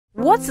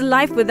What's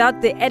life without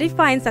the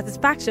edifying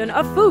satisfaction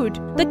of food,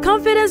 the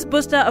confidence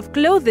booster of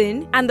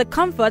clothing, and the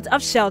comfort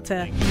of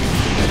shelter?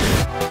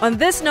 On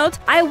this note,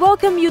 I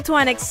welcome you to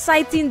an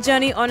exciting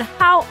journey on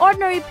how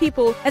ordinary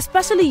people,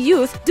 especially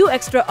youth, do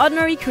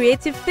extraordinary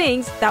creative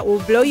things that will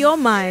blow your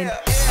mind.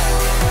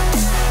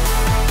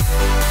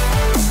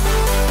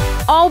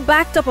 All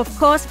backed up, of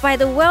course, by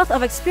the wealth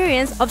of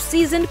experience of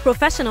seasoned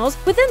professionals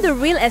within the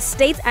real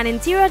estate and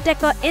interior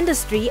decor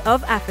industry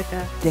of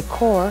Africa.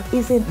 Decor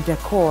isn't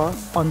decor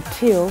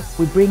until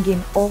we bring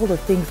in all the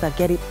things that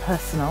get it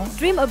personal.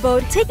 Dream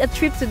Abode take a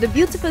trip to the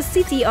beautiful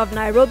city of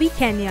Nairobi,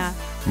 Kenya.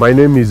 My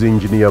name is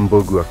Engineer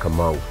Mbogu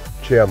Akamau,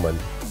 Chairman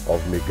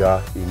of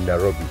MEGA in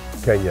Nairobi,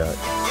 Kenya.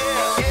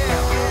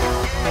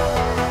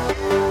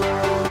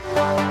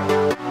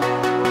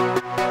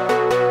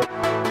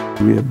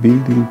 We are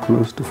building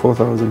close to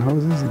 4,000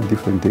 houses in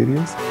different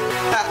areas.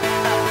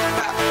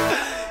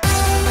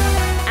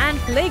 And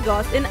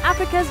Lagos, in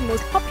Africa's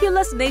most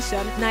populous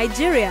nation,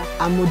 Nigeria.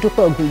 I'm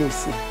Modupe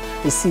Ogulesi,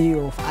 the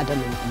CEO of Adam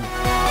 &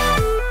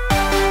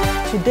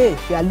 Eve. Today,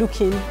 we are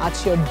looking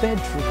at your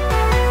bedroom.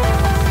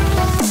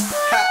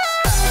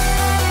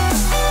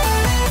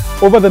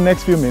 Over the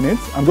next few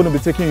minutes, I'm going to be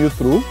taking you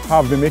through how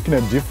I've been making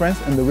a difference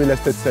in the real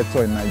estate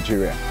sector in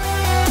Nigeria.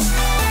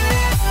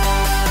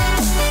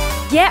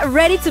 Get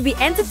ready to be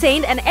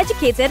entertained and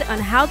educated on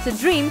how to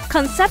dream,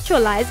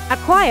 conceptualize,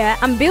 acquire,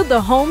 and build the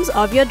homes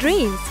of your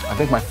dreams. I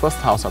think my first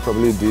house I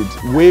probably did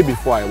way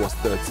before I was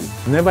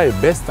 30. Never a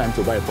best time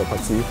to buy a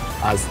property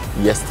as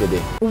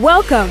yesterday.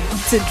 Welcome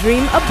to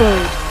Dream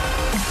Abode.